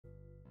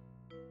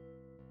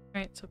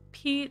Right, so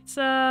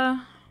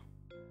pizza.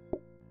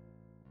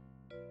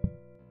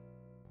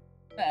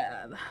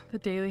 The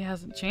daily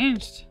hasn't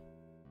changed.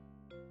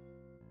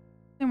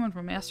 Same one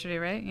from yesterday,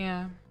 right?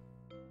 Yeah.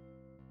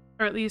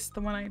 Or at least the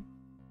one I...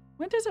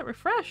 When does it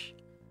refresh?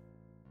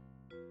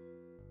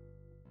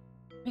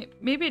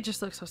 Maybe it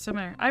just looks so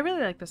similar. I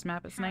really like this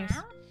map. It's nice.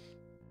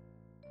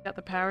 Got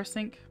the power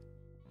sink.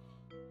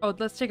 Oh,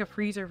 let's take a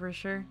freezer for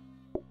sure.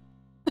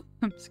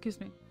 Excuse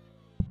me.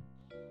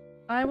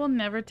 I will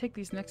never take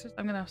these mixers.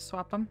 I'm gonna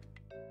swap them.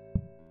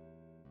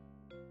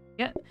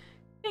 Yeah.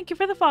 Thank you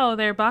for the follow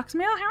there, Box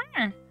Meal.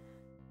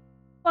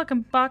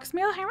 Welcome, Box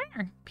Meal.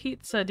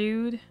 Pizza,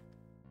 dude.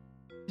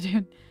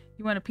 Dude,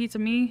 you want a pizza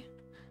me?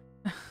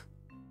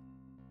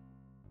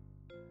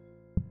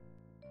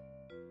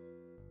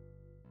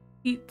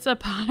 Pizza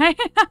pie.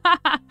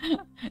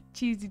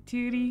 Cheesy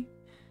tootie.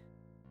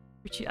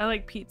 I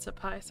like pizza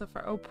pie so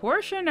far. Oh,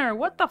 portioner.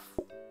 What the f...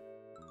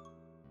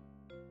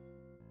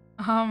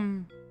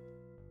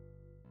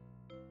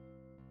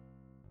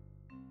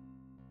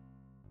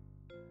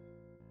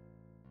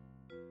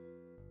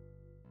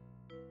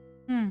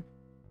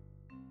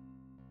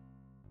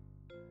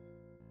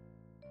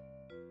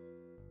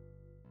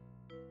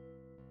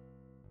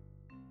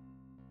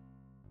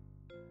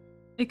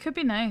 It could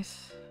be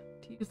nice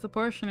to use the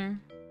portioner.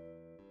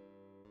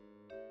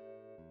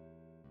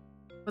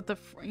 But the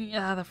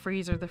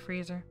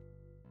freezer.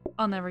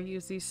 I'll never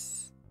use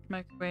these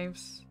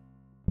microwaves.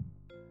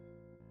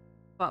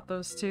 Bought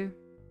those too.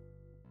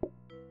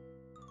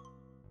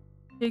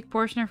 Big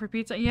portioner for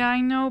pizza. Yeah, I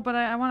know, but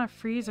I want a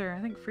freezer.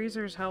 I think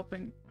freezer is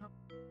helping. Oh.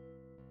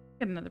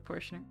 Get another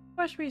portioner.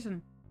 Wash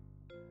basin.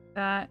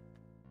 That.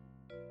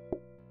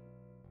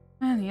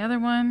 And the other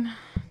one.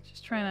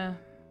 Just trying to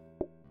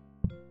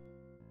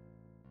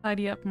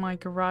tidy up my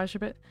garage a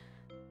bit.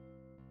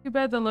 Too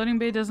bad the loading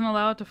bay doesn't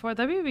allow it to forward.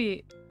 That would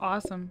be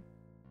awesome.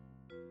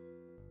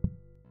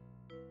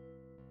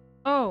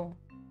 Oh.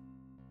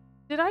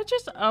 Did I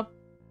just up...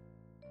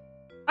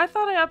 I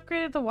thought I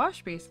upgraded the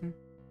wash basin.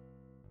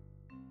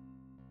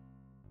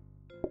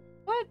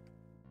 What?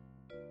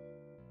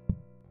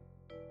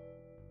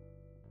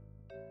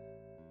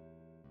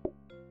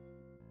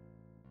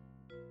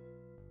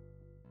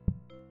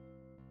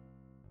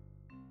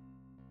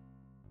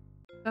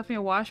 Definitely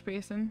a wash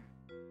basin.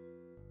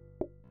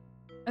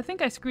 I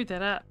think I screwed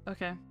that up.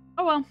 Okay.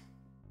 Oh well.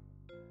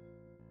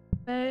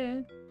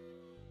 Did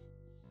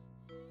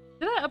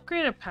I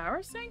upgrade a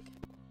power sink?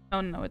 Oh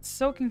no, it's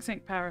soaking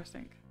sink power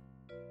sink.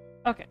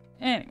 Okay,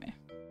 anyway.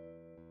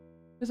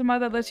 There's a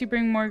mod that lets you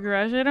bring more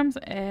garage items?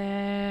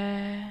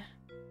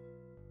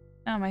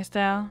 Not my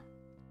style.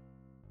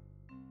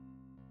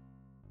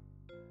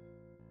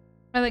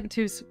 I think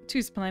two's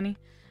plenty.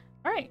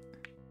 Alright.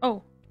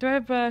 Oh, do I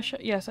have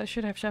yes, I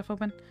should have chef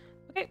open.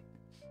 Okay.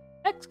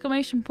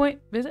 Exclamation point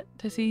visit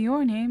to see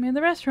your name in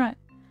the restaurant.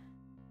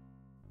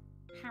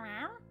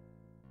 Hello?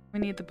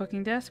 We need the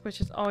booking desk, which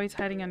is always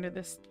hiding under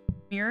this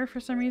mirror for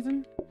some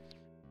reason.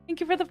 Thank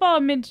you for the follow,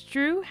 Midge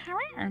Drew.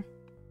 Hello.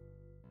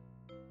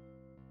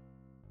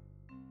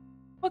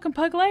 Welcome,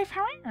 Pug Life.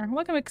 Hello.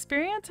 Welcome,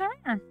 Experience.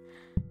 Hello.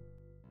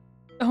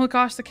 Oh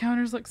gosh, the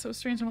counters look so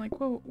strange. I'm like,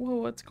 whoa,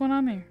 what's going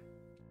on there?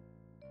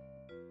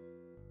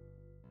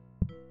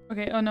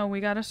 Okay, oh no, we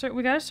gotta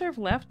serve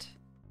left.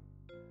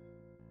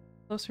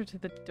 Closer to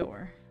the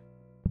door.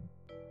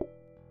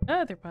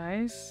 Other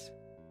pies.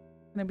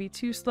 Gonna be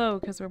too slow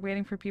because we're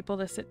waiting for people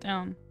to sit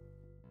down.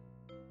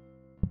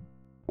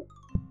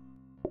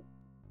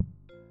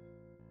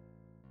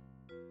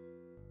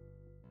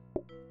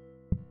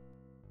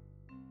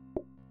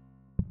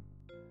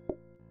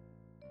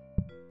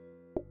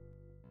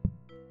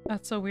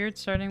 That's so weird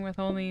starting with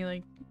only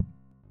like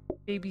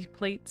baby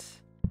plates.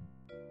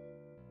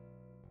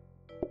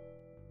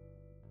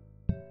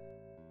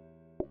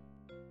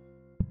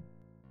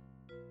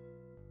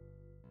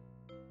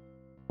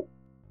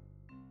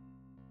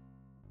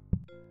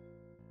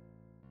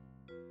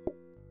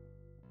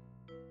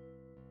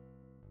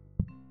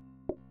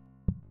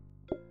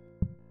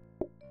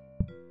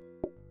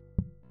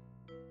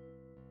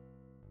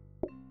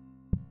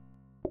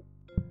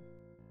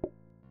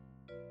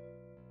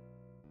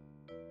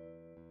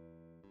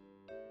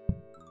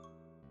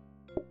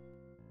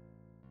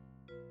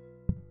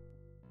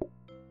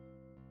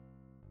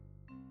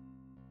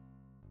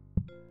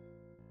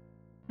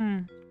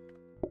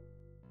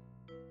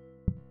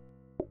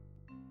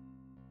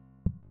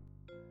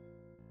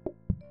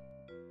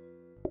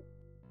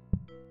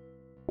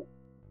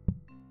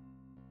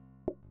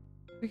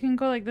 We can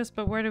go like this,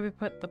 but where do we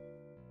put the...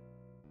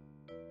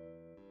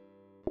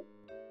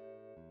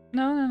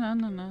 No.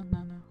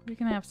 We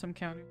can have some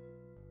counters.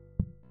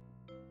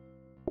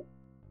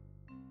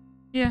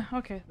 Yeah,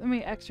 okay. Let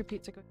me extra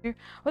pizza go here.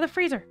 Oh, the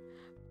freezer!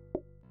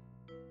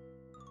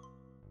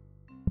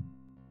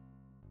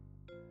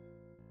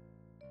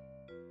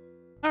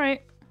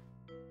 Alright.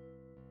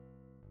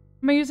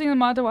 Am I using the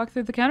mod to walk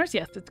through the counters?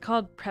 Yes, it's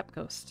called Prep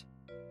Ghost.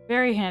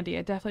 Very handy.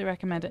 I definitely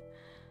recommend it.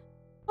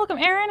 Welcome,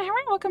 Aaron. How are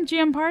you? Welcome,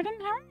 GM Pardon.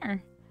 How are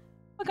you?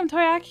 Welcome,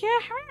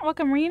 Toyakia. How are you?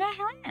 Welcome, Rena.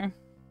 How are you?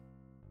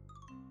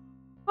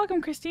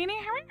 Welcome, Christine.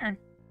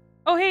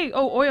 Oh, hey.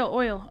 Oh,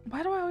 oil.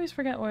 Why do I always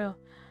forget oil?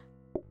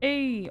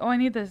 Hey. Oh, I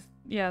need this.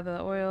 Yeah,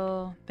 the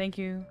oil. Thank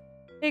you.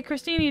 Hey,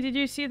 Christine, did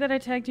you see that I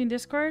tagged you in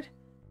Discord?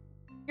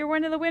 You're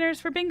one of the winners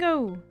for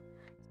bingo.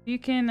 You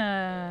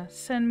can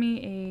send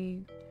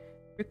me a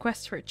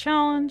request for a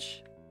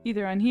challenge,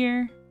 either on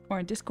here or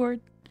on Discord,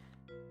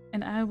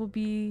 and I will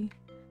be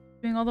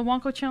doing all the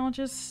Wonko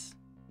challenges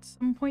at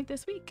some point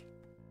this week.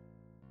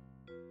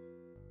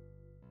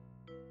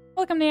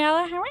 Welcome,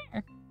 Niala.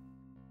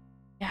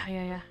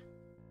 Yeah.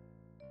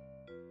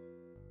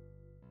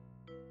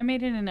 I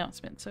made an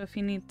announcement, so if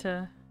you need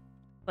to,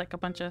 like, a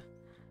bunch of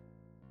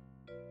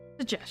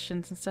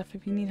suggestions and stuff,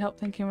 if you need help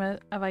thinking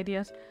of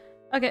ideas,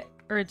 okay,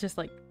 or just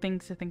like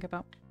things to think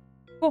about.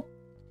 Cool.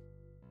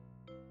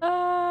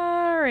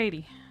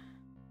 Alrighty.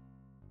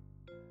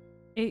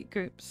 8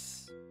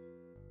 groups.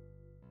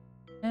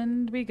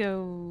 And we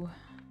go.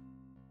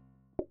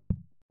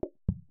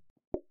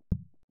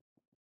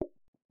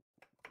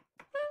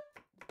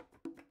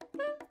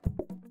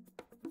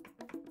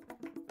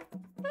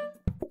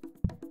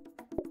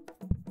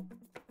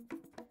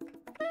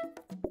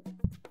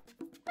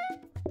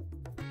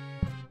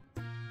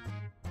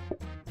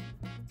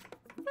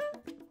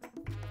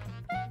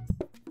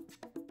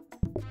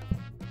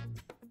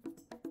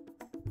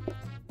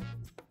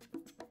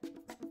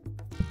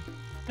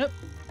 Yep.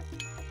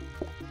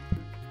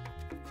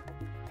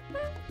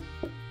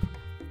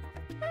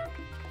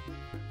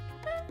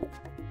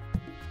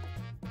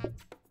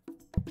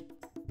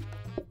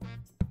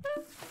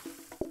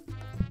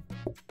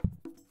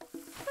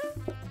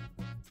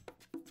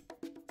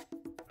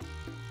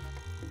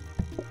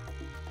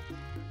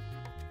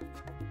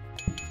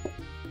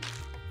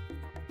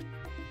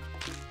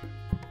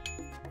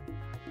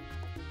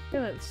 Okay,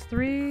 that's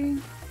 3.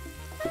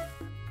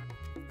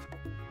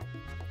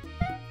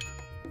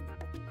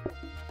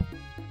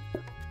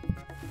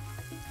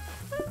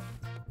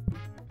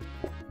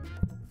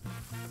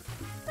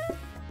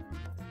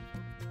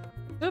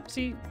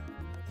 Oopsie.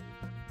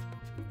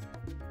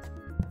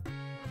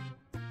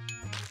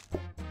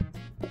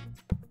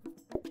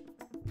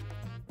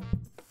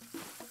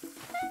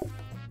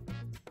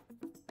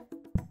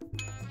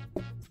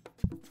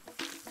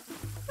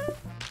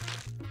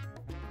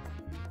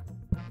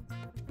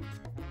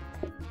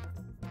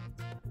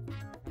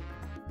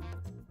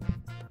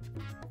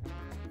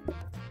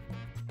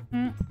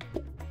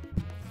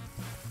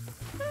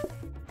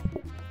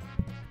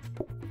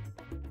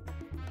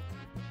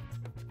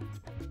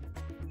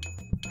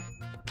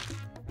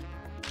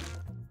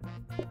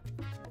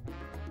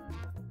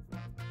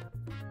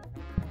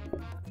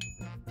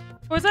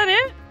 Was that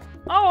it?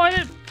 Oh, I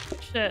didn't.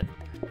 Shit.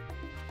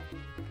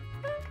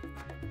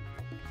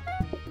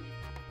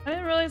 I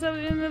didn't realize that was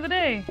the end of the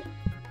day.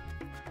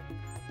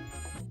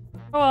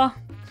 Oh well.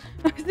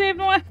 I saved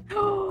one.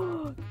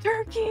 Oh,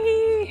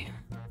 turkey!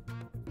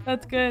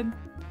 That's good.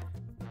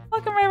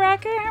 Welcome, my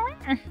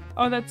rocket.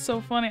 Oh, that's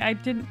so funny. I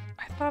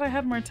thought I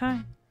had more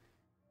time.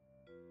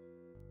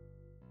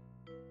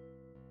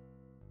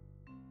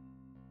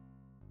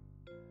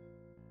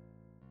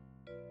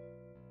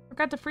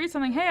 Forgot to freeze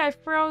something. Hey, I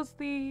froze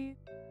the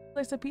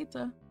slice of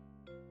pizza.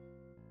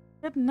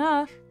 Good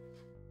enough.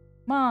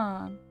 Come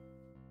on.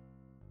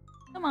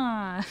 Come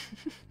on.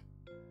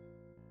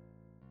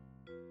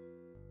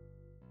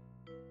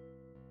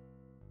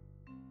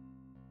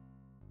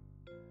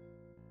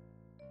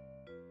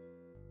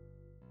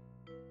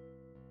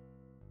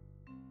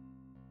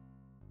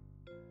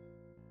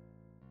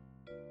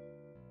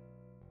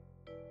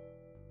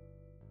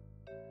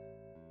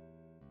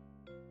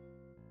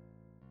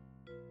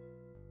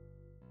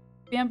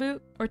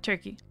 Bamboo or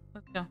turkey?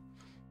 Let's go.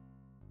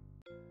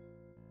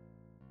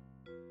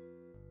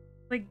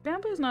 Like,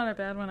 bamboo's not a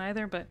bad one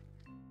either, but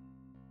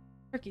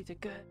turkeys are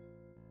good.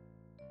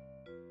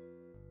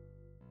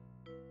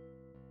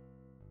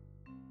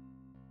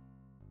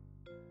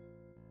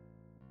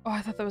 Oh,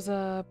 I thought that was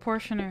a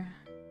portioner.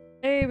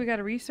 Hey, we got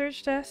a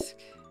research desk.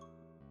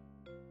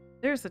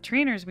 There's the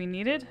trainers we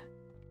needed.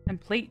 And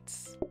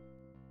plates.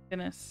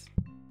 Goodness.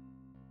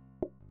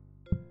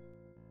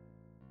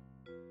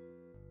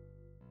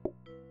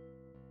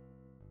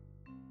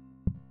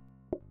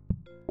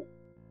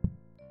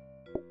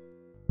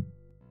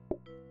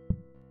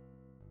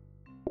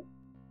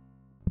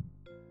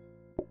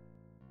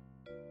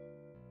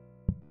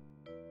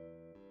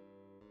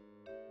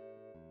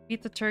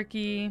 Eat the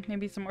turkey.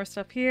 Maybe some more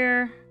stuff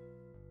here.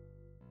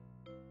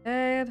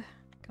 Bed.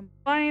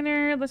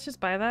 Combiner. Let's just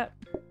buy that.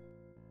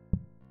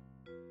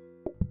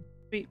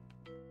 Sweet.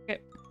 Okay.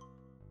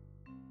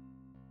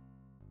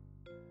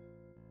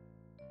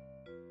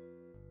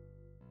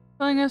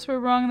 Telling us we're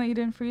wrong that you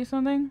didn't freeze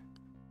something?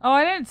 Oh,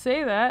 I didn't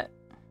say that.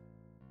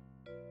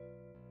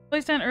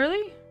 Display stand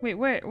early? Wait,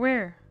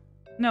 where?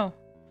 No.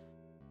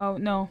 Oh,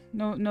 no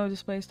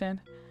display stand.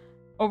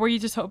 Or were you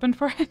just hoping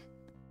for it?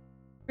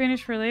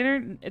 Finish for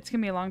later? It's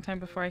gonna be a long time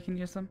before I can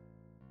use them.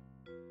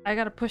 I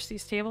gotta push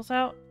these tables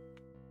out.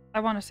 I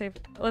want to save.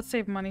 Let's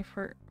save money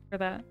for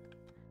that.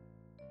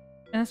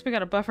 Unless we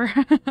got a buffer.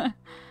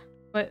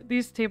 But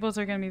these tables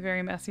are going to be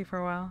very messy for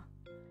a while.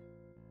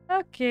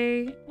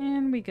 Okay,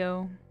 and we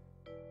go.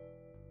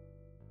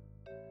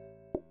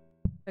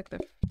 Like the...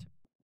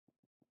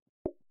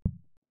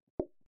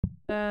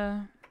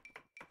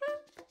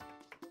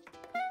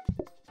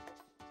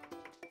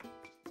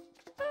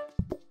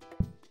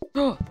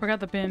 Oh, forgot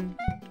the bin.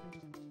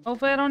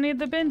 Hopefully I don't need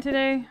the bin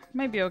today.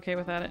 Might be okay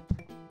without it.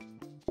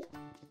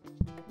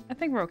 I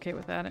think we're okay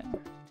without it.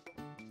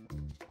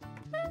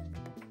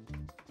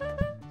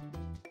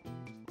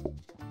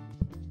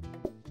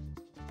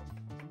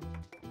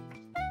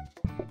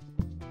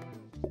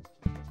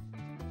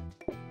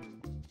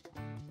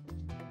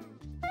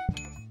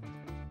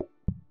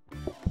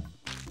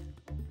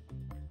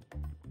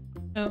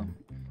 Oh.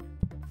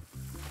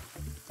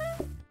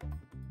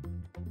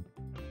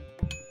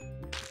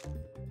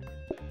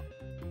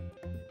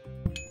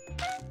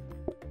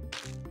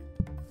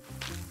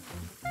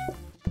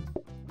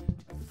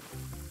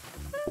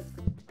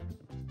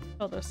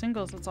 Oh, those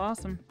singles, that's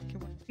awesome. Okay,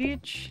 one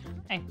each.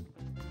 Hey.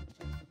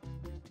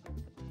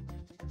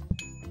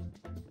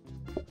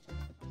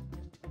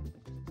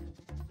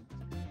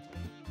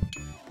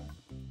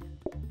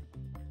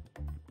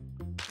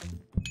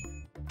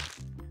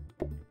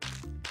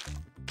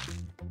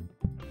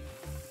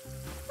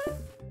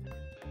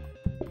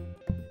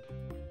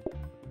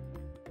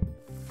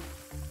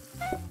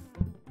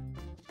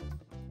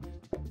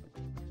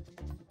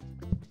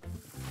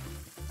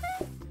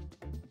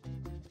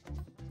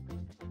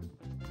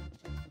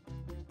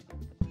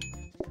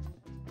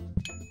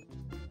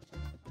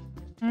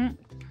 Hmm.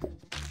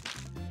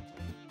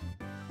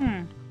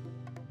 Hmm.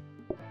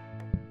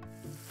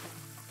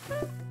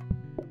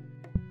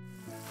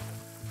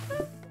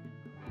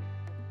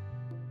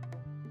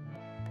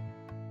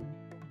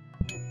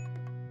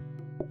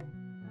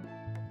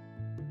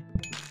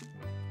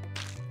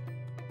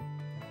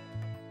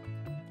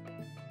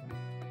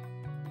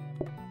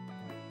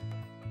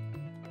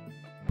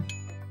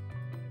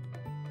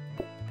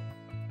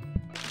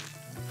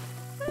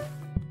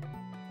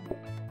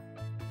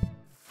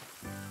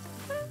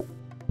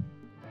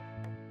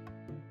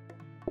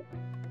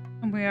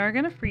 We are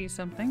gonna freeze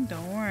something,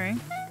 don't worry.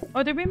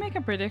 Oh, did we make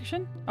a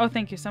prediction? Oh,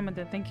 thank you, someone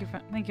did. Thank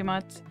you,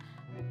 Mats.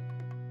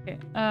 Okay,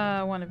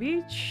 one of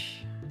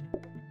each.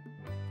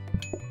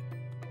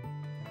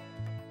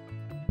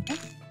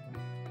 Okay.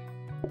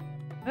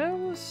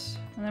 Those,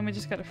 and then we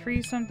just gotta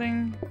freeze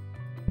something.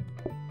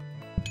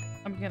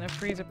 I'm gonna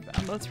freeze a,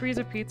 let's freeze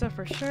a pizza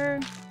for sure.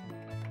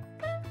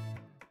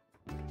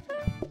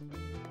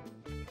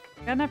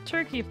 Got enough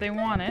turkey if they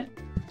want it.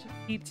 Just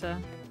pizza.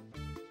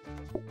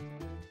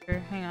 Here,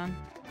 hang on.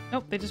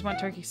 Nope, they just want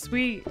turkey.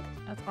 Sweet.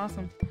 That's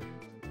awesome.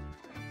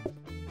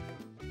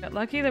 Got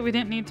lucky that we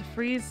didn't need to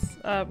freeze.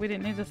 We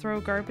didn't need to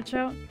throw garbage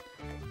out.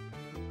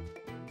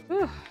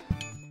 Whew.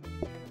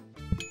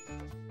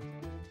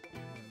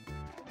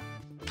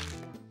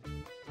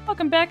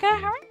 Welcome, Becca.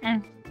 How are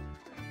you?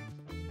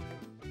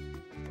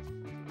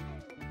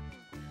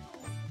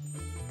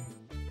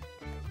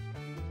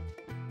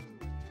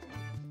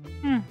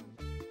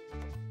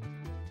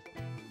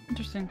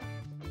 Interesting.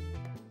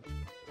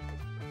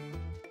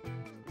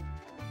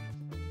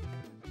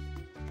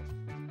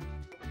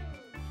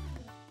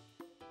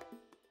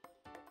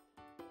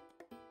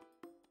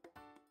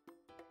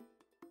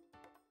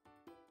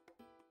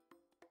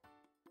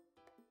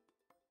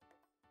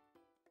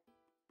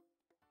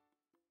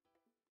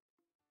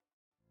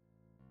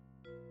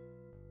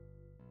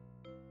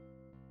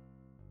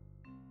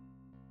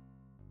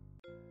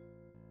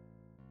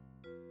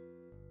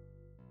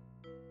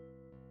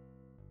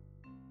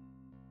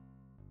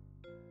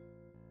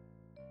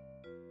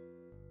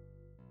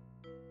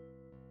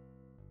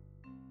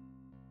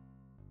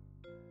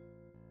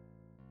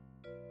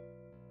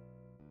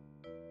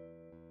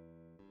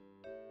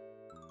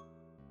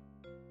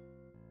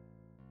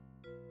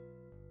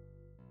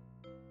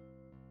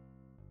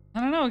 I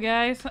don't know,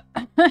 guys.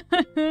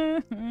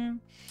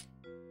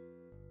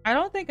 I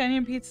don't think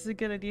onion pizza is a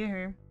good idea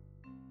here.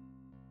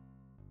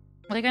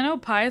 Like, I know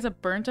pies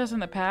have burnt us in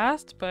the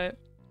past, but...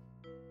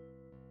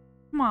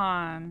 Come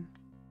on.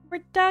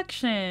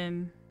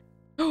 Reduction!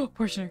 Oh,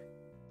 portioner.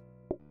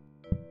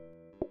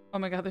 Oh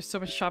my god, there's so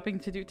much shopping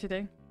to do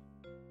today.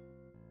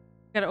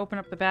 Gotta open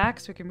up the back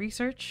so we can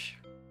research.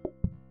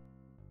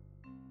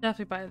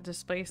 Definitely buy the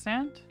display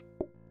stand.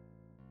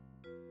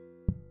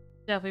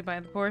 Definitely buy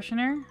the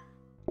portioner.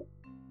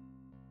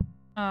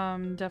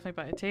 Definitely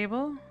buy a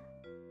table.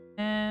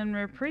 And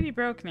we're pretty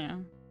broke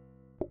now.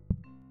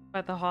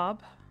 Buy the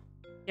hob.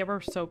 Yeah,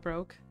 we're so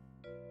broke.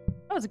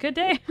 That was a good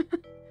day.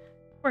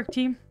 Work,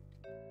 team.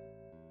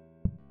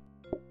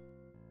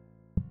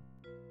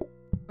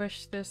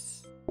 Push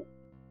this.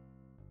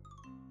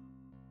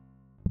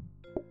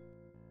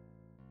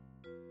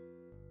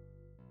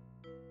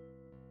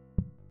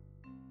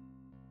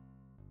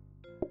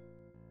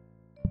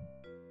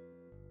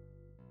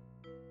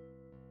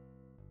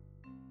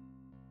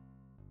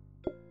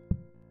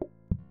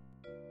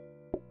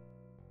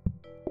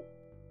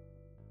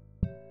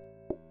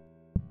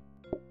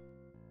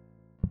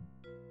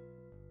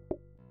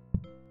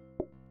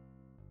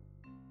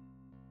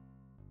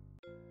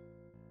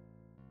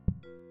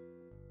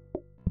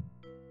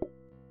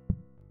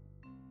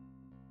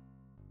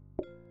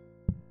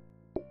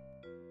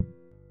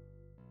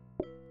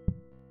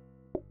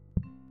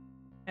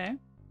 Okay.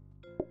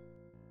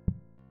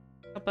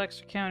 Couple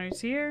extra counters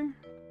here.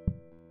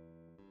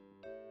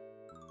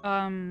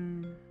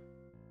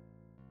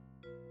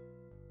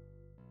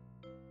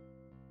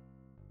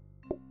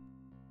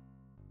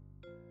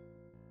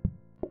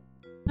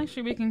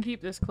 Actually, we can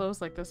keep this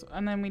closed like this,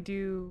 and then we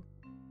do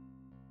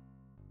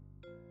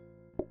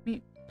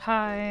meat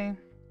pie.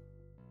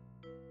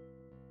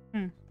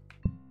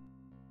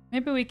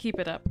 Maybe we keep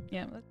it up.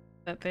 Yeah, let's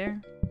put that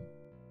there.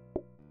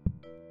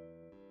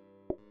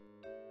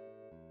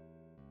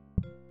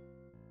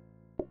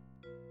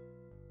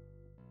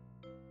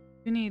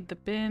 We need the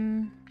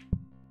bin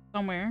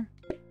somewhere.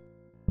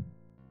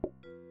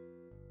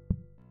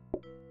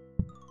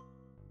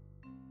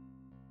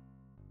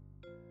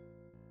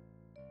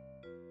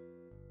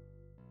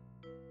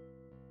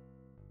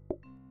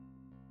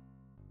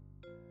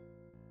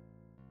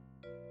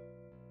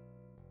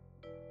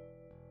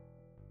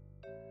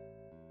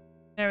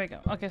 There we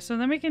go. Okay, so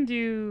then we can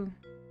do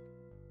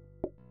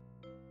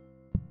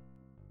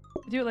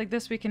it like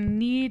this. We can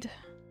knead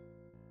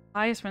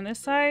pies from this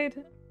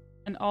side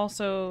and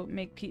also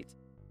make pizza.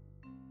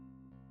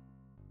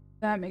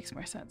 That makes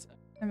more sense.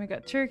 Then we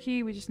got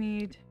turkey. We just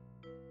need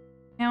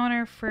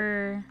counter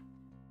for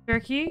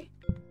turkey,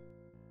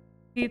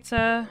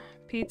 pizza,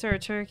 or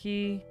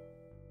turkey.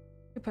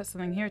 We could put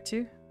something here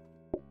too.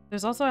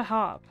 There's also a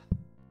hob.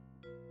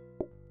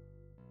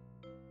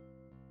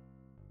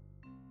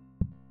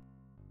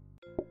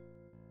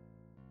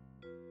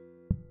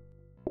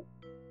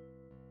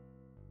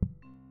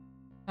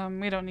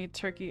 We don't need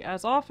turkey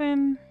as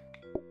often.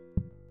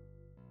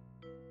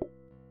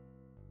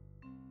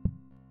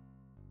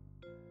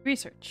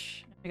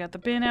 Research. We got the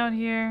bin out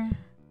here.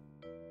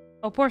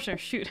 Oh, portioner,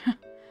 shoot.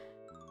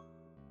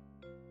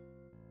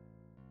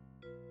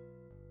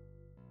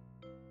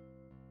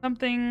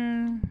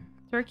 Something...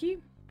 turkey?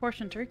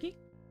 Portion turkey?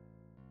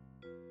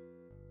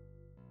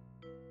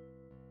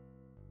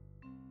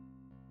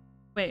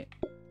 Wait.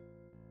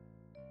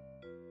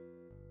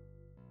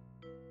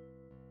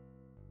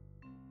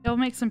 I'll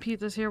make some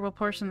pizzas here. We'll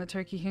portion the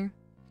turkey here.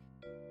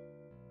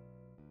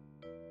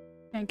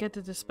 Can't get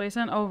the display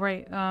sign. Oh,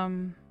 right.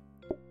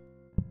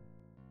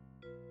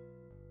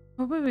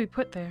 What would we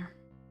put there?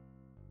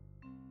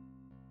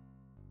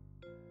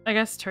 I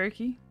guess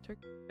turkey.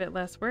 Turkey, a bit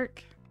less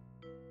work.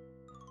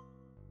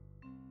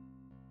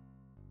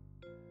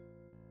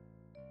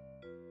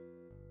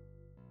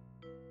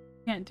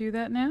 Can't do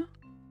that now.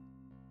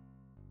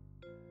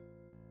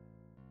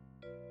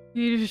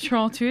 You need to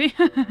troll Tootie?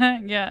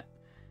 Yeah.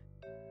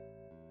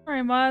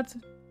 Sorry, mods.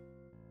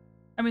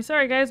 I mean,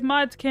 sorry, guys.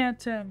 Mods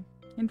can't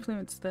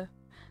influence the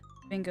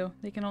bingo.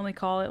 They can only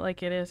call it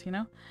like it is, you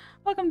know?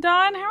 Welcome,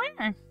 Dawn. How are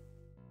you?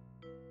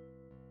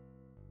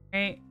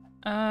 Right.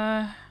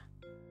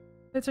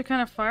 Bits are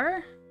kind of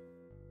far.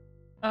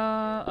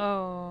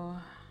 Oh.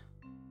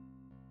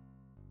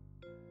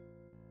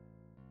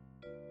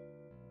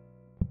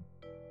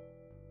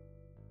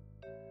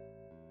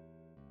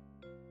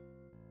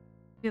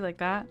 Be like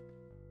that.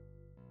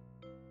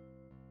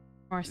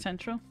 More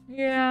central.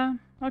 Yeah.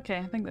 Okay,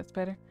 I think that's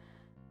better.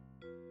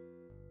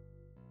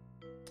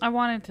 I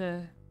wanted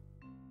to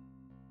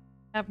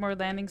have more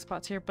landing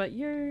spots here, but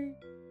you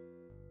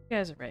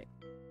guys are right.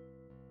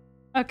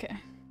 Okay.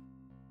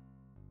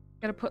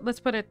 Let's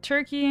put a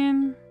turkey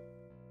in.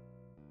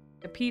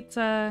 A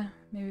pizza.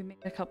 Maybe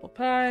make a couple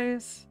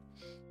pies.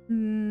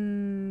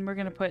 We're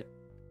gonna put...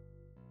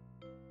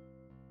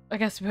 I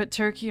guess we put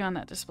turkey on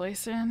that display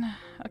stand.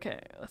 Okay,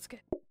 let's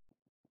get...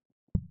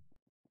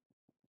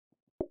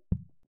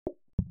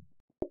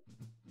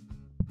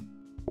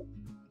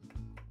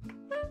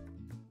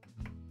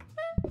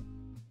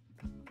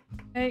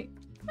 Hey,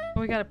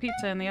 we got a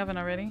pizza in the oven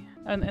already.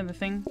 In the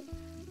thing.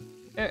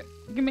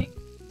 Give me.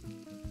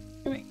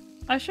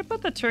 I should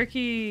put the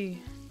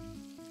turkey,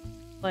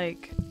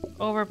 like,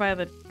 over by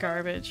the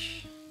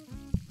garbage.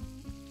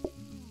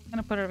 I'm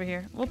gonna put it over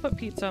here. We'll put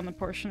pizza on the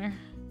portioner.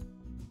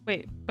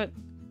 Wait, but...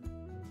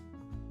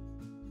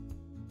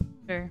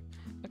 Sure.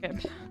 Okay.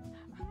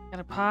 Got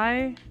a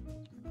pie.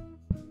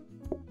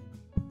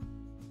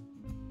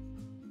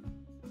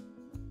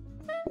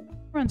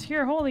 Everyone's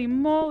here, holy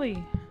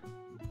moly!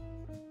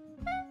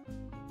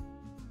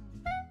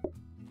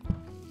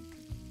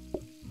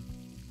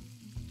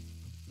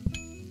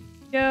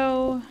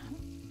 Go.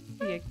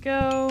 There you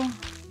go.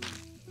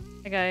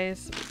 Hey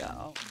guys, we got,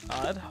 oh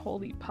god,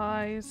 holy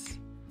pies.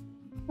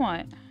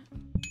 What?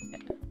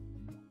 Okay.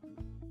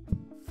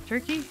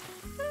 Turkey?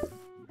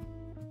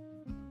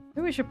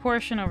 Maybe we should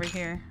portion over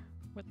here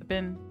with the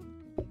bin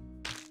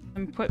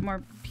and put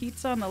more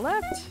pizza on the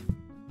left?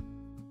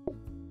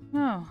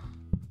 No.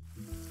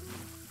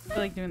 I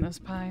like doing those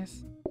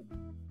pies.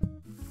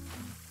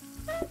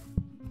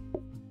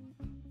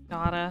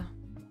 Gotta.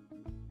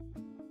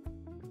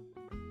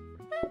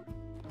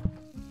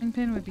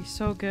 Pin would be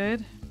so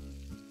good.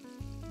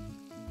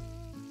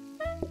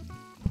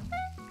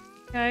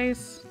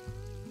 Guys,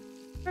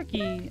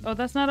 Turkey. Oh,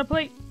 that's not a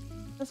plate.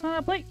 That's not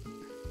a plate.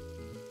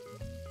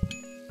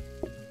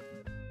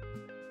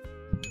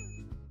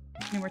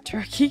 Any more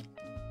turkey?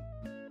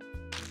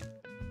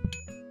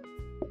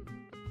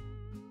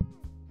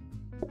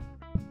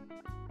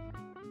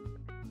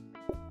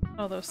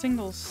 Oh, those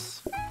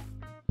singles.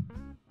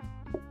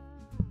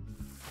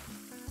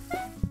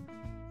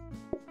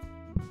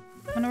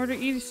 One order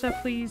easy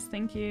stuff, please.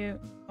 Thank you.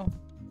 Oh.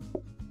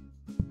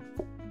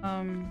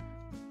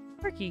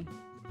 Turkey.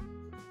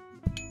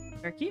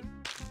 Turkey?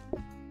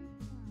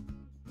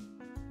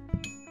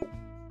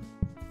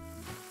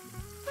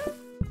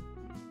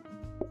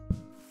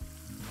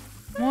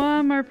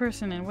 One more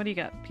person in. What do you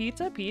got?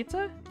 Pizza?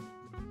 Pizza?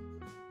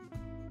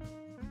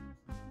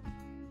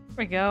 There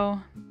we go.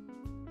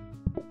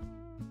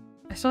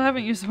 I still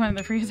haven't used the one in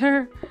the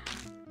freezer.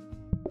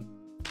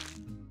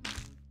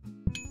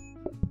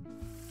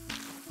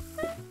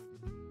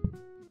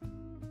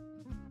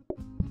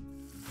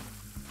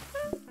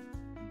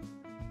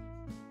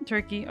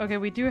 Turkey. Okay,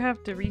 we do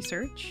have to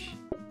research.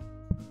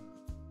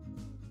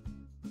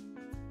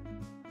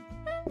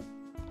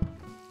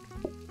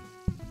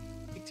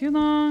 Take too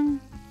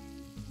long.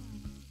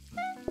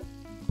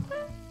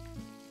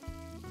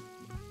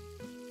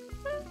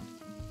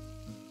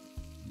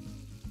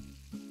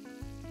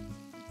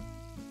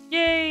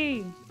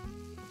 Yay!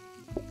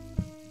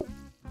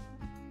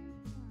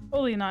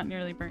 Totally not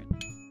nearly burnt.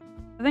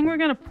 I think we're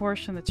gonna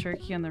portion the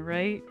turkey on the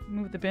right.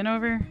 Move the bin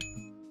over.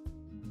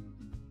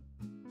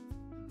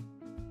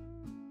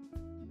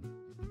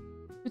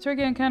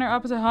 Turkey and counter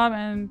opposite hob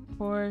and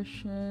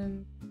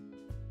portion.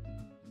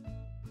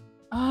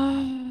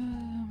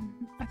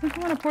 I think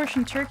I want to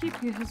portion turkey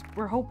because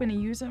we're hoping to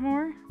use it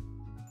more.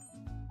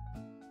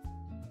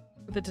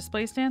 With the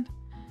display stand.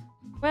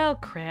 Well,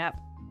 crap.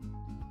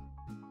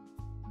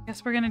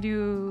 Guess we're gonna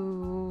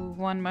do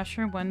one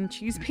mushroom, one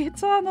cheese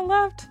pizza on the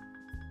left.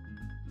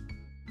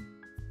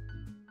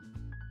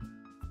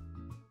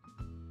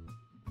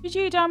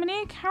 GG,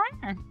 Dominique.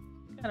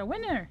 Got a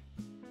winner.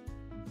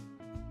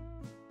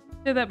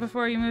 Did that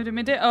before you moved to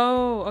midday?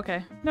 Oh,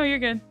 okay. No, you're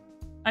good.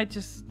 I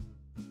just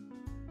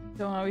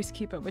don't always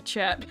keep up with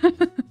chat.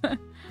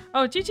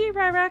 Oh, GG,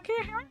 Ryrock.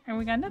 And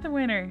we got another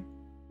winner.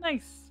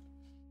 Nice.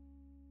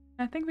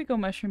 I think we go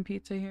mushroom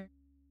pizza here.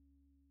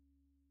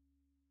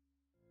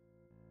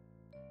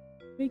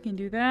 We can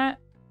do that.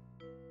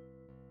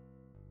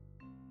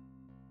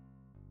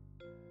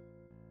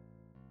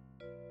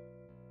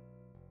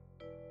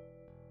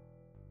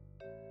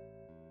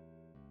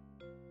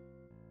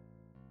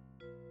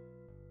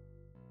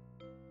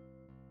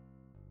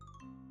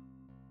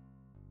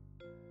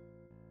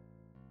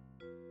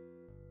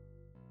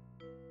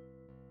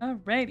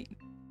 Alrighty.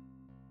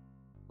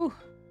 Ooh.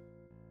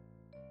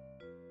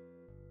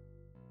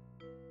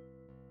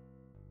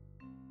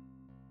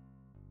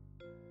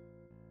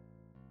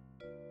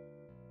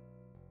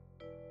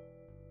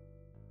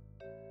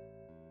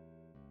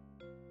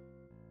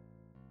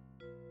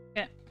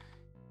 Yeah.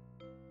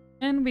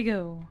 And we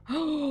go.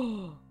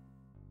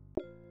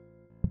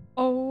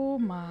 Oh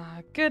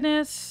my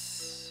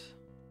goodness.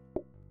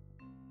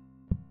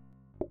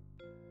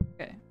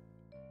 Okay.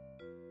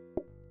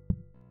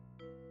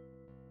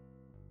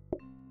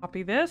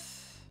 Copy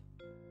this.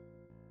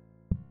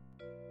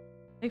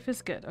 Life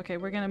is good. Okay,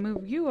 we're gonna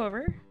move you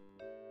over.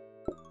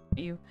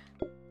 You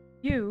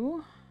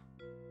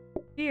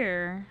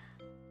here.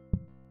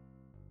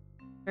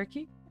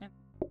 Turkey. And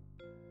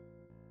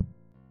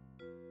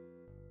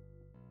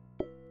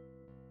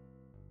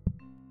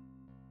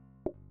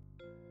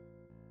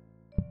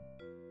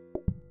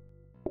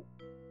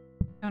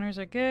counters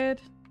are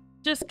good.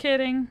 Just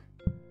kidding.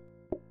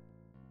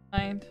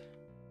 Mind.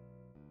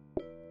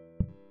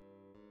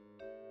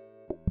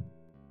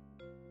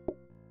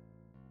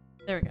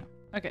 There we go.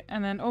 Okay,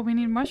 and then, oh, we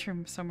need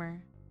mushrooms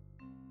somewhere.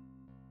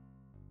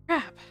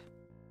 Crap.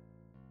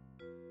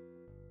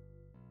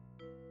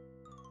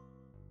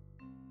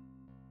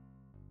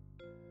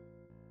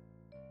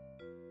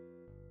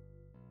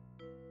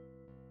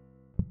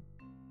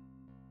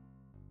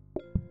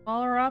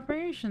 All our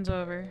operations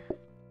over.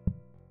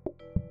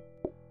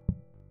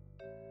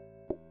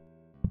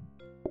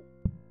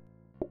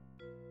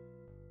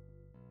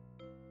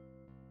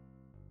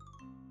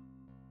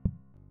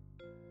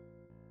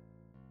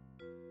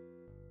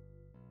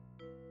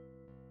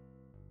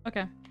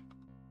 Okay.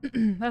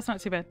 That's not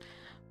too bad.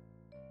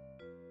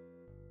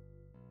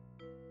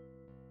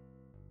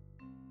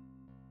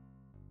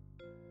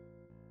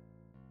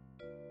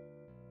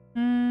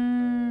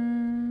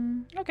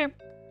 Okay.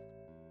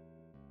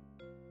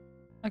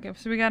 Okay,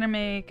 so we gotta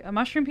make a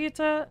mushroom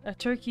pizza, a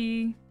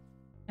turkey,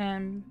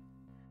 and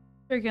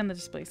turkey on the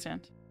display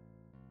stand.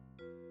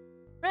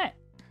 Right.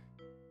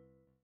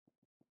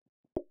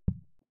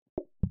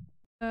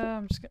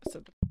 I'm just gonna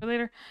set that for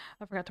later.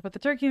 I forgot to put the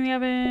turkey in the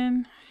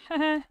oven.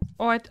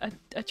 Oh, I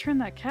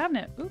turned that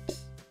cabinet.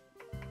 Oops.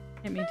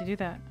 Didn't mean to do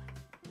that.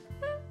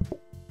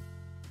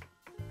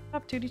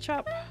 Chop, duty,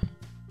 chop.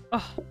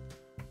 Oh,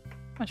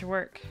 much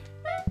work.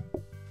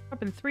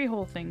 Chopping 3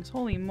 whole things.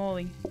 Holy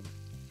moly.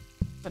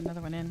 Put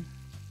another one in.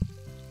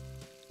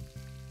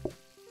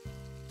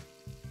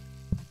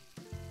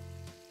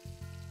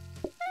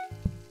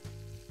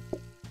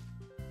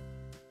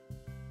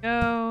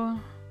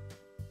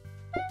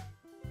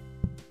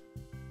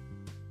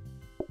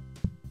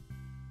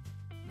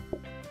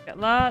 Got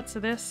lots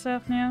of this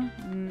stuff now.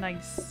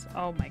 Nice.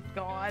 Oh my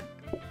god.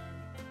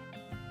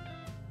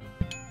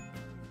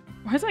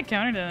 Why is that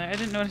counter down there? I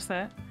didn't notice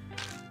that.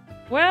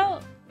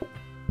 Well,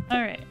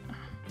 alright.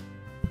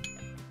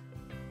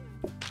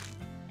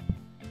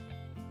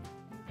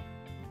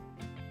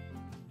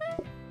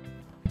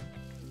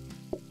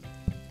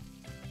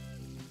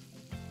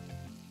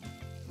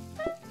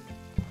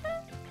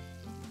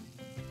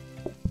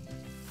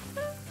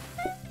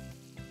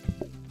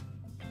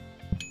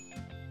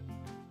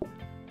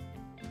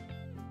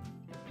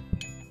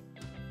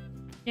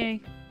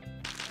 Yay.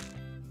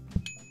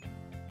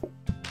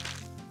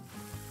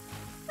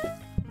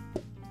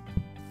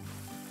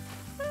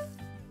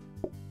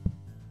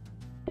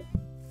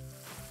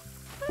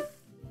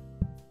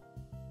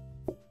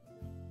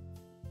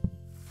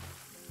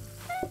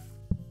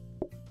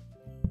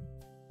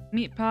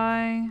 Meat pie.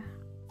 I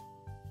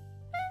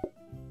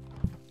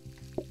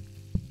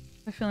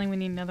have a feeling we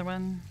need another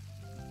one.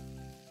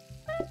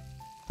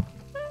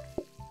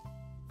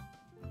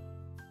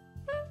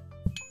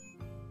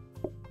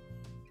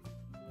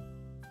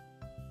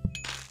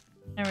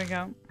 There we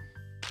go.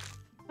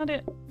 Not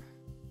it.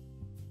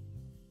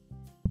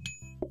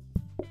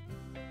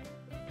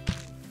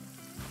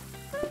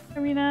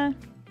 Arena.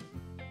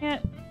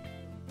 Can't.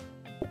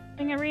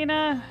 Dang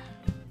Arena.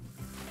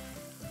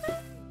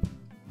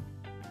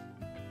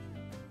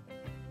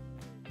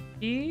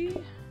 E.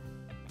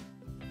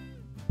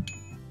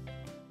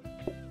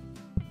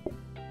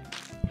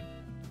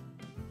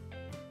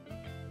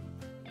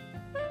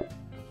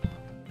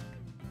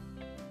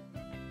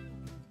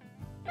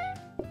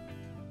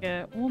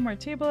 Get one more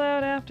table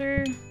out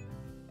after.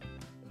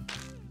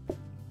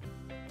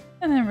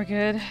 And then we're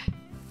good.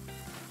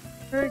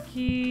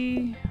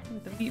 Turkey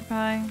with the meat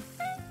pie.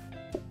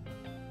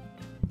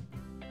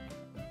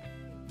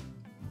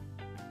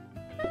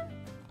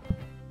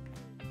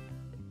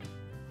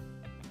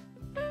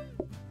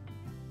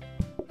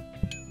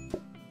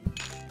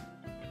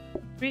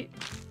 Sweet.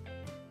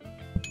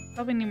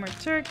 Probably need more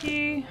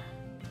turkey.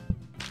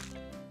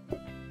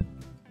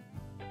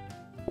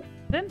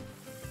 Then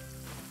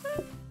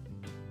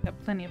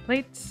got plenty of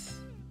plates.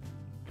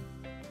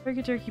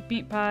 Turkey,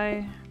 meat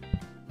pie.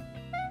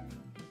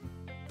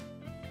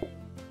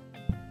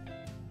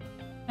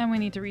 And we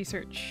need to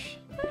research.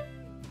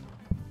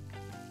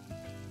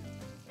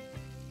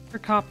 For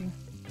copy.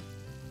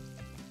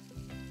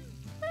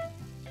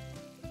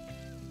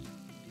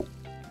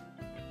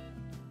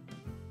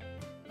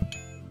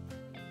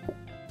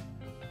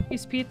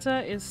 This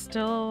pizza is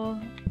still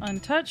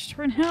untouched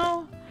for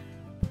now.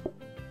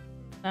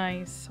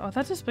 Nice. Oh,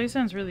 that display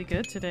sounds really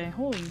good today.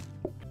 Holy.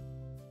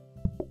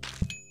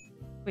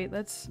 Wait,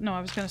 let's... No,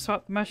 I was gonna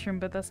swap the mushroom,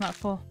 but that's not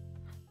full.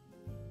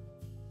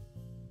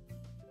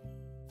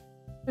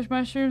 There's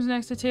mushrooms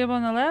next to the table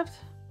on the left.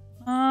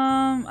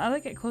 I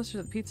like it closer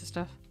to the pizza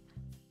stuff.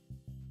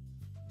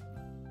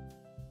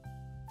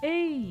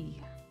 Hey!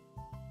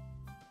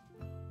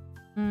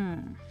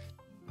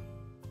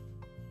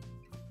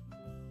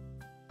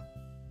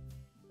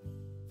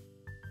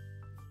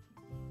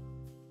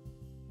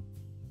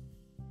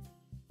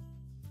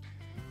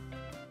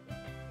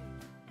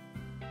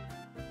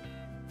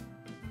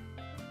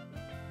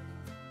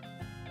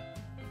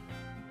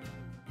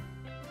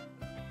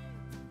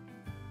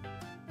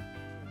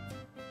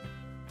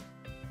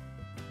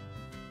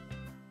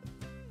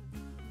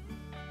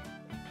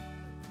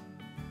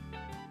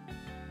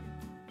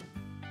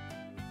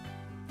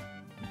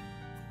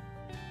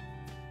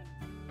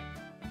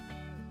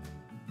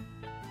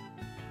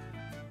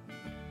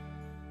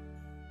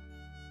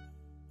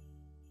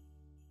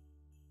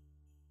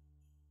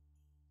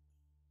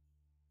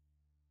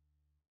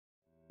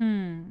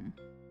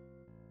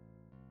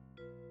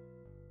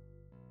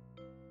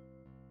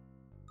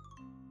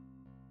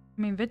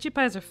 I mean, veggie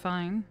pies are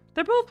fine.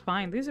 They're both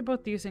fine. These are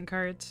both decent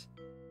cards.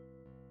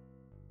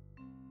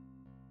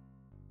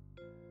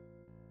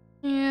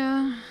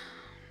 Yeah.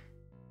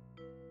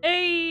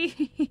 Hey!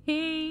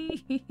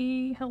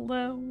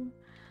 Hello.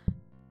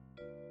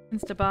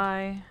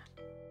 Insta-buy.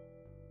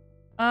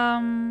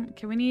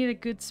 Okay, we need a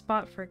good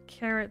spot for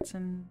carrots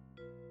and...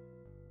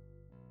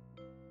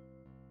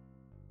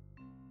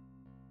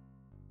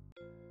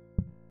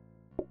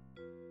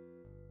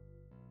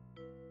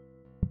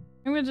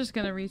 And we're just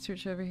gonna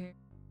research over here.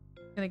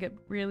 Gonna get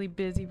really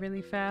busy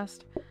really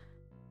fast.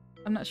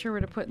 I'm not sure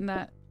where to put in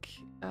that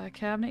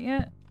cabinet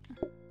yet.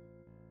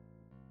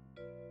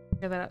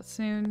 Figure that out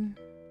soon.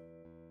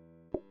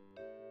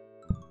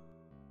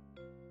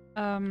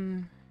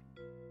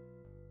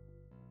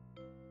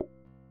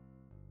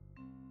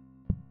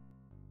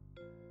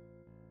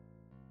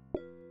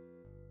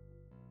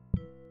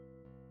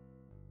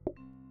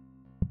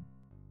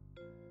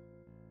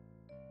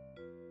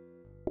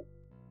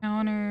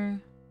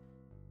 Counter.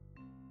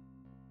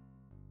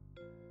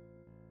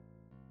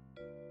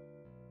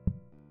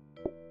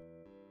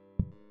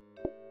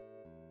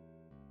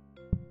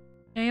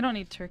 Yeah, you don't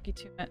need turkey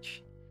too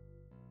much.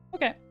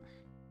 Okay.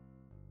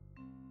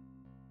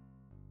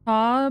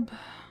 Hob.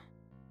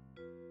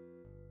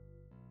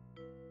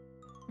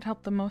 would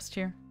help the most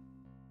here?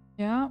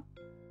 Yeah.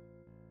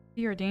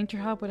 Your danger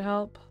hub would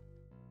help.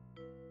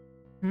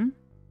 Hmm?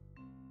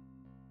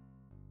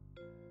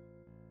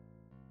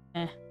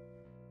 Eh.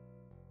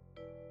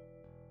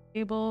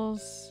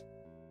 Cables.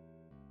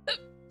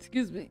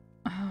 Excuse me.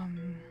 I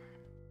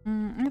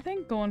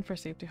think going for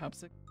safety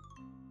hubs.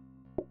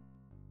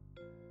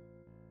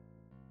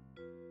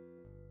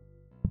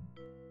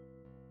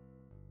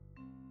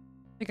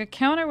 Like a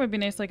counter would be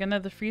nice, like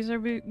another freezer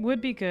would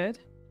be good.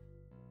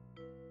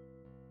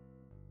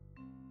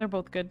 They're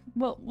both good.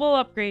 We'll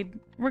upgrade.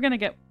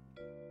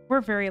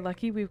 We're very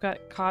lucky. We've got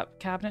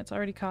cabinets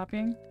already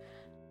copying.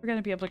 We're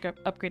gonna be able to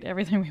upgrade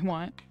everything we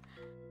want.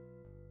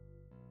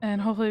 And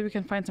hopefully we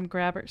can find some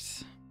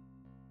grabbers.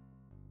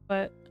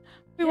 But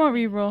we won't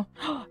reroll.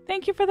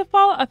 Thank you for the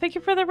follow. Thank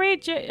you for the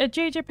raid,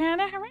 JJ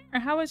Panda.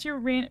 How was your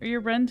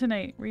run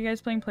tonight? Were you guys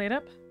playing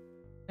PlateUp?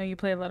 No, you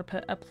play a lot of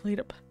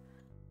PlateUp.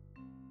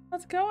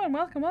 How's it going?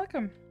 Welcome,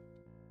 welcome.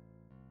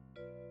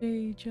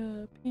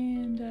 JJ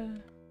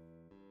Panda.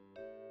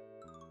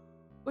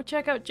 Go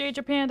check out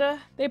JJ Panda.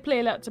 They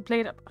play lots of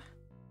PlateUp.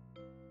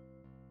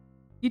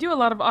 You do a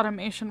lot of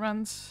automation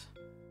runs.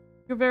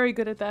 You're very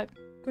good at that.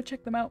 Go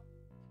check them out.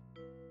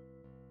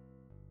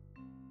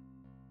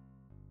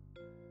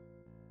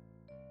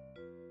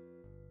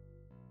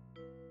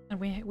 And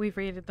we've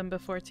rated them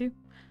before too.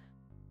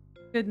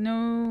 Good,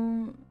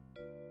 no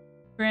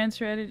grand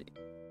strategy.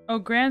 Oh,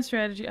 grand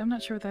strategy. I'm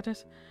not sure what that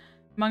is.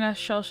 Among Us,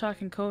 Shell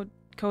Shock, and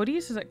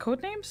Cody's? Is that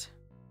code names?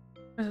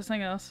 Or is it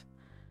something else?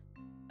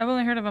 I've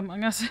only heard of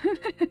Among Us.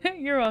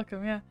 You're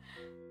welcome, yeah.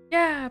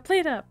 Yeah,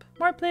 PlateUp!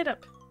 More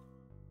PlateUp!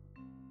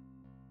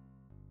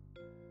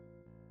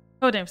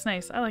 Code names,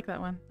 nice. I like that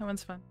one. That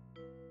one's fun.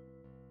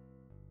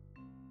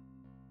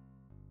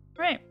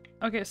 Right.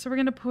 Okay, so we're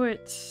gonna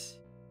put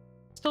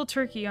still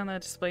turkey on the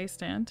display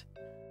stand.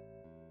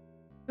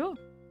 Cool.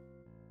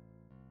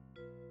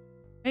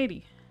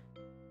 Righty.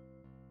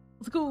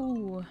 Let's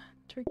go!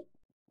 Turkey.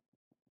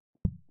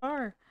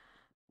 Bar.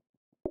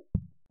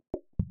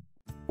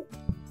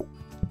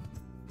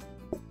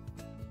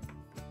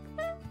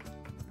 I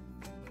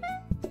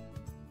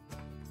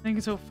think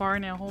it's so far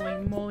now, holy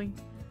moly.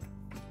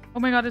 Oh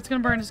my god, it's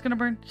gonna burn, it's gonna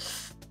burn.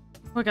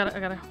 Oh, I got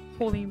it.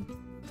 Holy.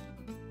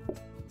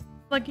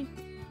 Lucky.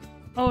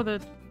 Oh,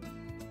 the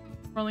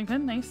rolling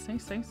pin. Nice,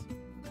 nice, nice.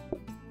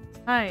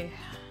 Hi.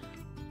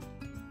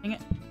 Dang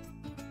it.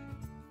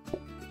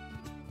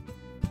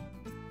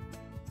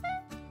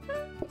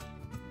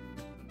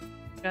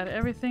 Got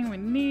everything we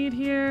need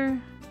here.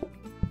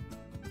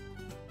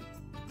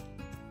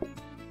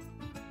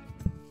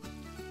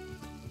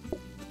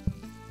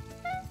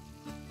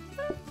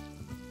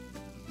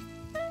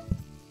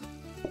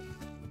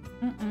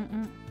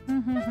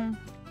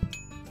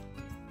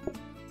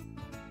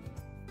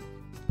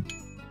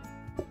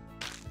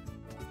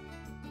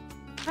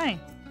 Hi.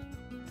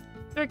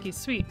 Turkey,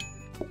 sweet.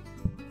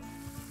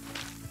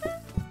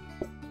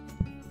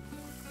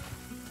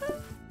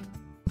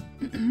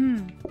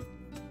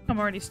 I'm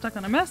already stuck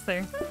on a mess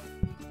there.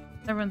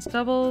 Everyone's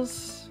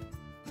doubles.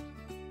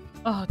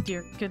 Oh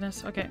dear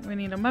goodness. Okay, we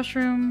need a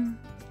mushroom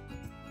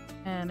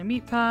and a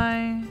meat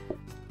pie.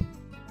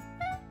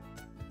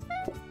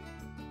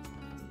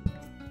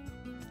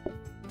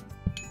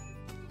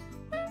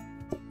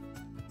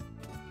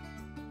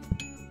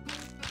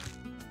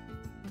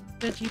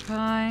 Veggie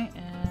pie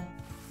and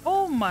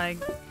oh my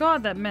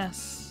god, that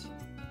mess.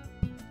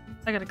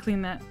 I gotta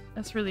clean that.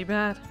 That's really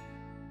bad.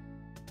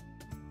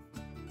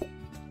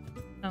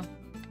 No.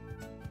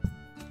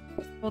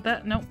 Hold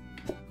that. Nope.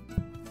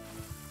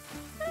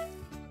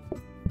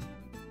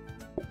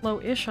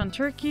 Low-ish on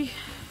turkey.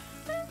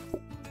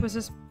 Was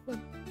this?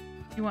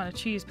 You want a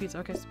cheese pizza?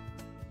 Okay.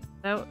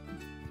 Out.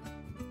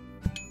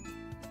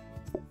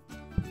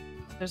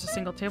 There's a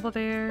single table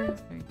there.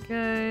 Very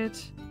good.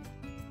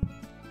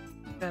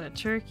 Got a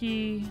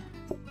turkey.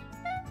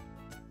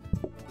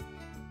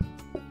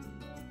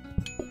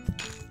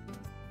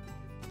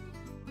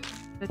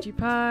 Veggie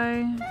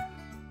pie.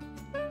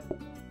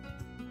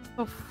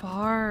 So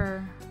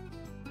far.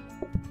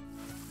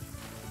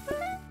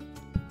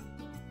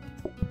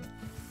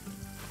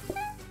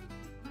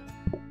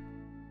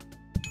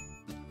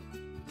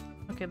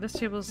 Okay, this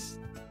table's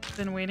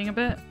been waiting a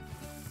bit.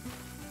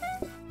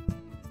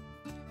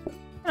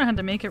 I don't have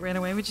to make it right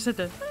away. We just had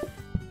to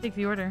take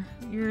the order.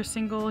 You're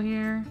single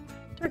here.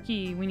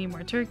 Turkey. We need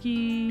more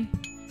turkey.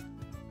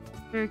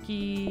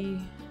 Turkey.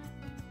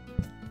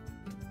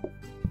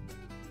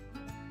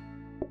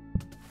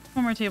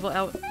 One more table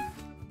out.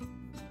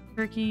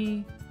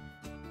 Turkey.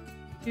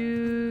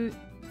 Dude.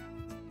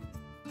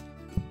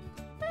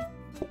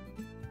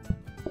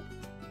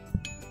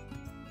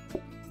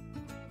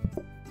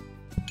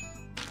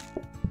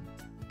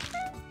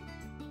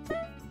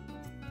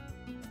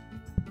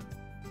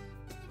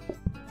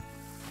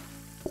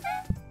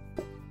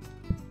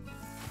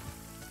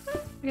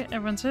 Okay,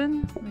 everyone's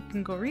in. We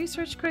can go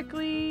research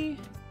quickly.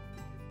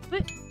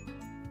 What?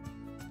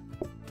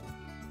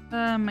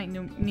 Might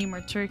need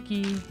more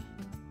turkey.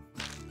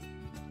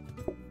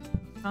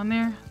 On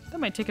there. That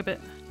might take a bit.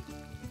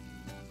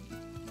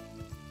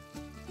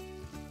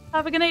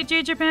 Have a good night,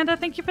 JJ Panda.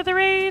 Thank you for the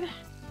raid.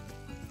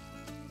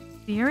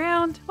 See you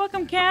around.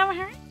 Welcome, Cam.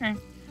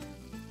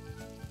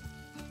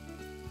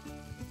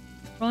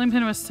 Rolling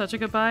pin was such a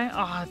good buy.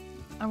 Oh,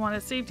 I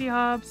wanted safety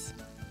hubs.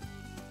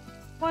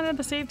 Wanted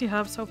the safety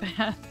hub so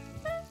bad.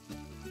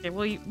 Okay,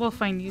 we'll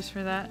find use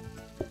for that.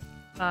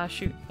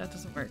 Shoot, that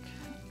doesn't work.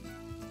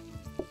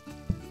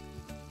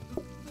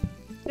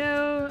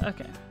 Go.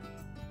 Okay.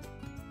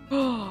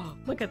 Oh,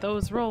 look at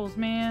those rolls,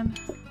 man.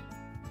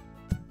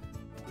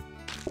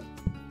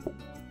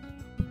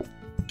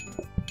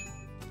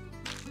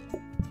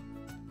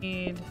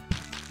 Need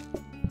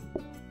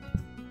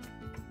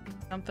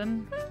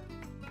something.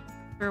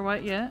 Sure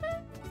what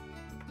yet?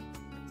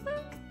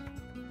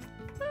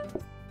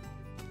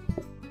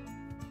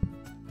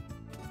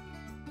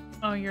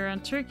 Oh, you're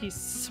on turkey.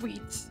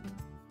 Sweet.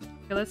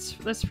 Okay,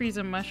 let's freeze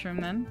a mushroom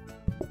then.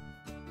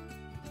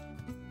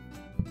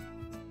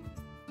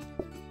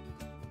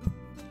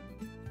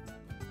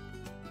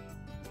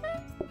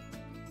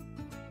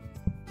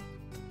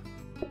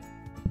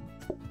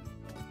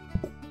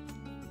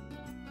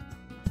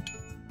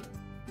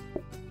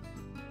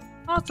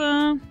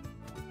 Awesome.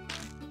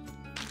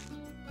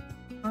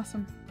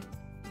 Awesome.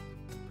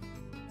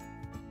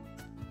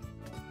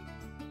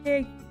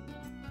 Yay.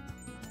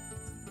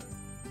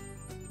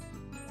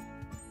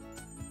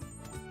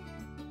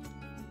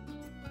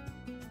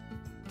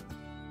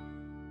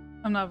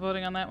 I'm not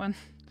voting on that one.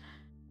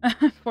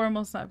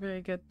 Formal's not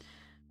very good.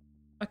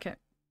 Okay.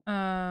 We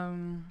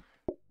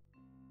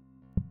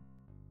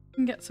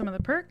can get some of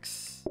the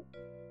perks.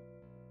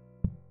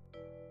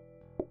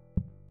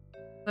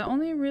 The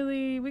only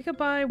really... We could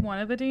buy one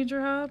of the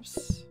danger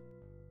hubs.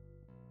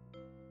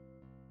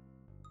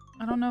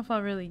 I don't know if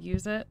I'll really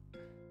use it.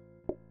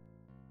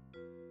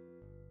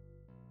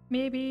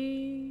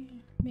 Maybe...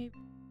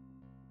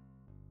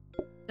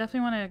 Definitely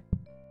want to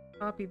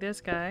copy this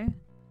guy.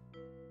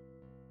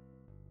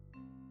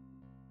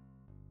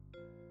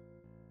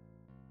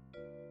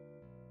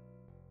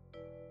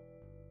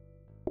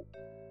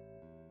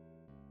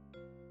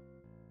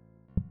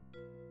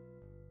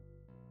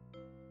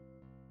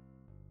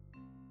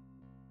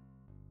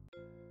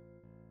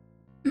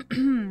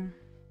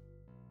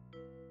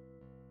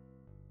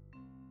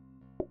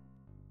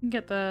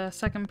 Get the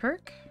second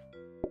perk.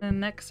 And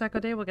next Echo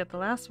Day we'll get the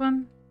last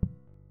one.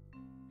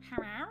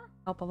 Hello.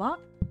 Help a lot.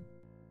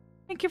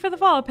 Thank you for the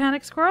follow,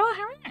 Panic Squirrel.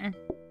 Hello.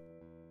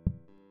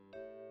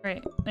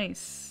 Great,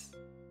 nice.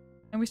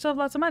 And we still have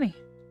lots of money.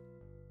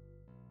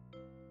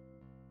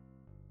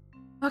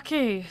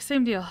 Okay,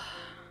 same deal.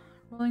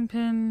 Rolling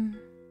pin.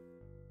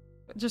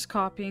 Just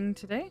copying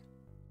today.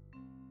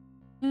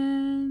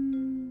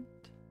 And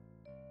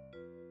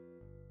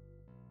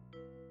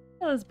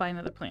let's buy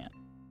another plant.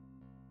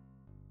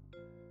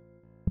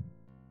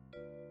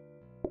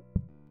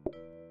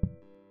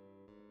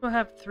 We'll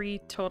have 3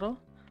 total.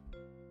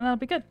 And that'll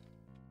be good.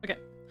 Okay.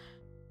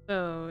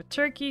 So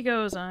turkey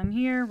goes on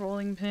here.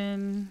 Rolling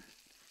pin.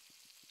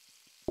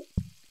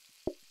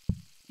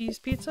 Cheese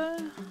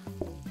pizza.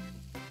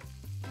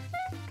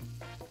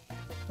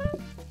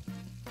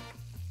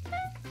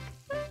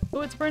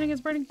 Oh, it's burning,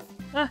 it's burning.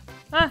 Ah,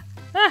 ah,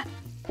 ah!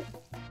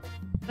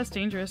 That's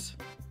dangerous.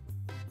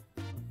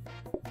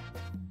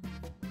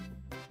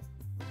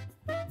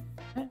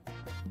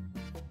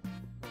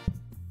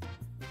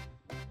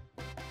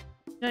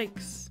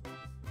 Yikes.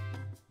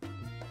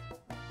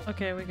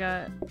 Okay, we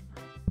got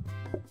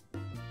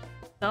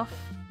stuff.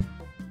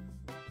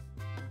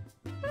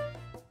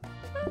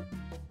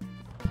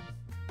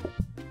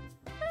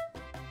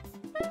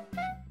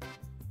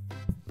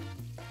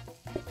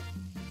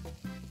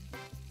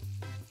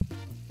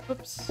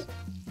 Oops.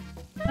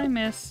 I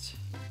missed.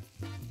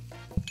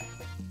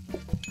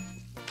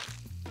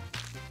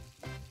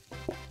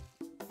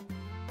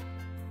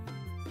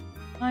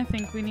 I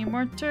think we need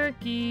more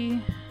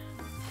turkey.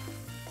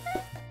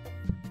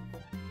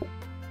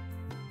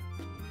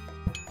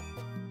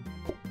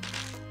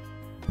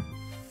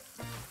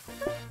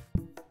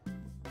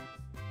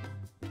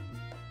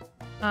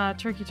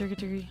 Turkey, turkey,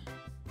 turkey.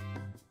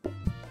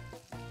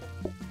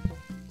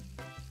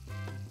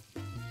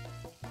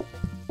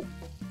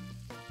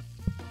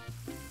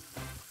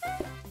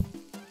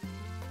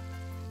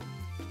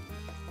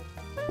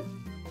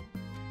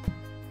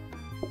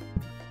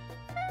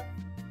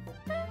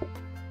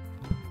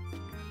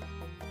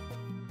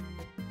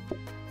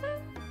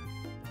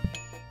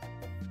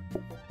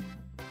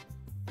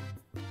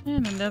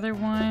 And another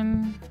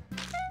one.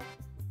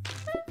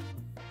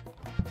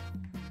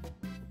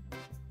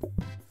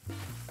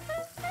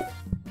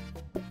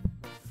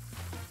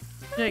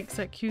 Yikes,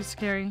 that queue's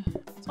scary.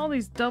 It's all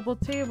these double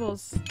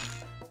tables.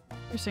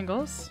 Your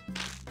singles.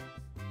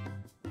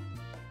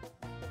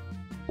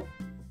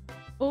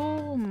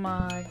 Oh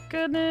my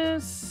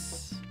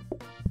goodness.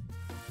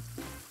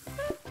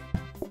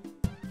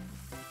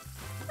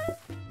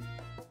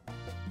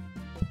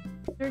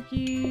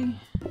 Turkey.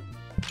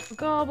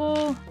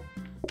 Gobble.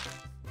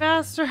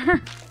 Faster.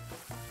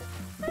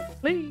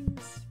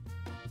 Please.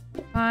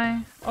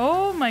 Hi.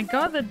 Oh my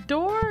god, the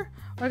door!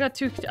 I got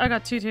two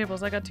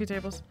tables.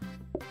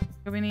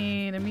 Do we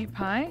need a meat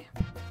pie?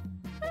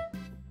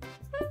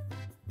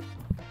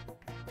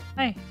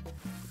 Hi.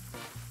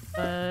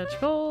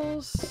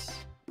 Vegetables.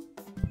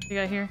 What you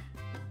got here?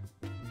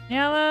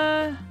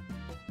 Yella!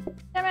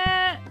 Damn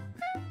it!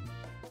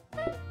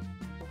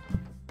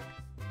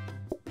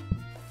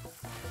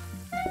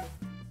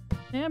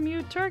 Damn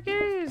you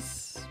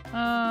turkeys!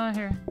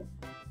 Here.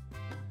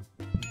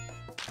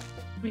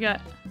 What we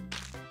got?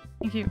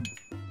 Thank you.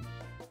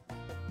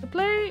 The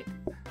plate!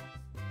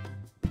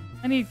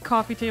 I need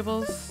coffee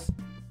tables.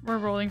 We're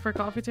rolling for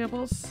coffee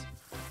tables.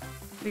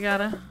 We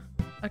gotta.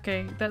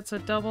 Okay, that's a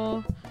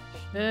double.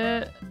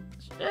 Shit.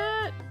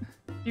 Shit!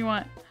 What do you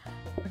want?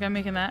 Okay, I'm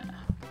making that.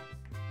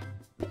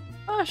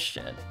 Oh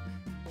shit.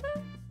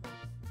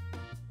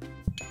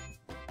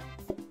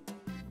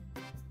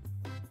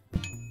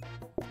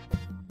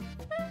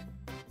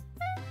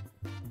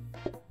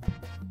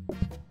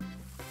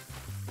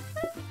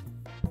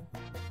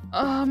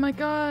 Oh my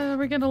god, are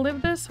we gonna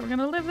live this? We're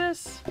gonna live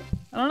this?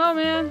 I don't know,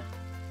 man.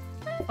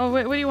 Oh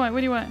wait, what do you want? What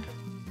do you want?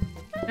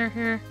 Here,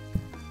 here.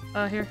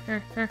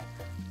 Here. Oh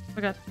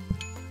my god.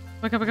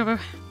 Wake up.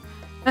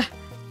 Ah,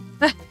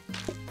 ah.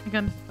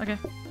 Again, okay.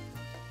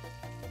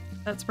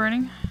 That's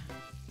burning.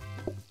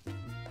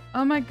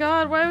 Oh my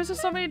god, why was there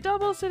so many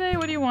doubles today?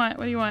 What do you want?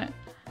 What do you want?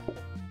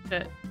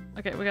 Shit.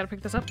 Okay, we gotta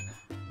pick this up.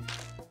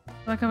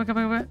 Come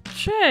on.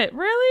 Shit,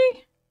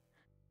 really?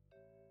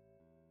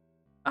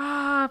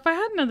 Ah, if I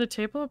had another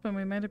table open,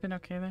 we might have been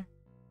okay there.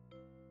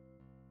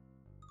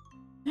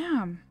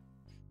 Damn.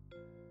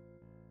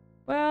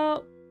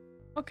 Well,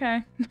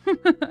 okay.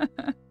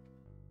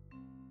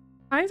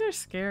 Pies are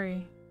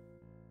scary.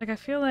 Like, I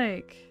feel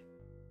like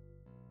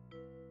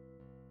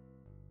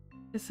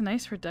it's a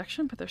nice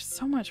reduction, but there's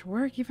so much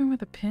work, even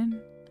with a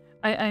pin.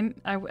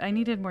 I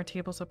needed more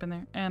tables up in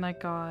there, and I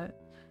got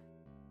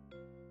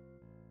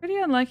pretty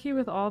unlucky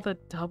with all the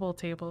double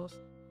tables.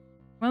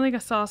 I only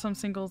saw some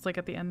singles like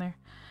at the end there.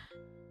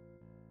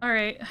 All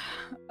right.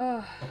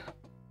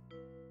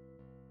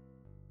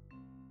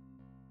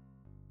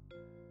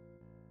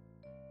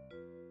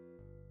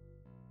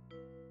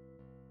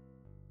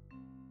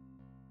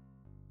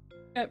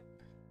 Yep.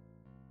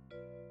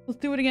 Let's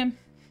do it again.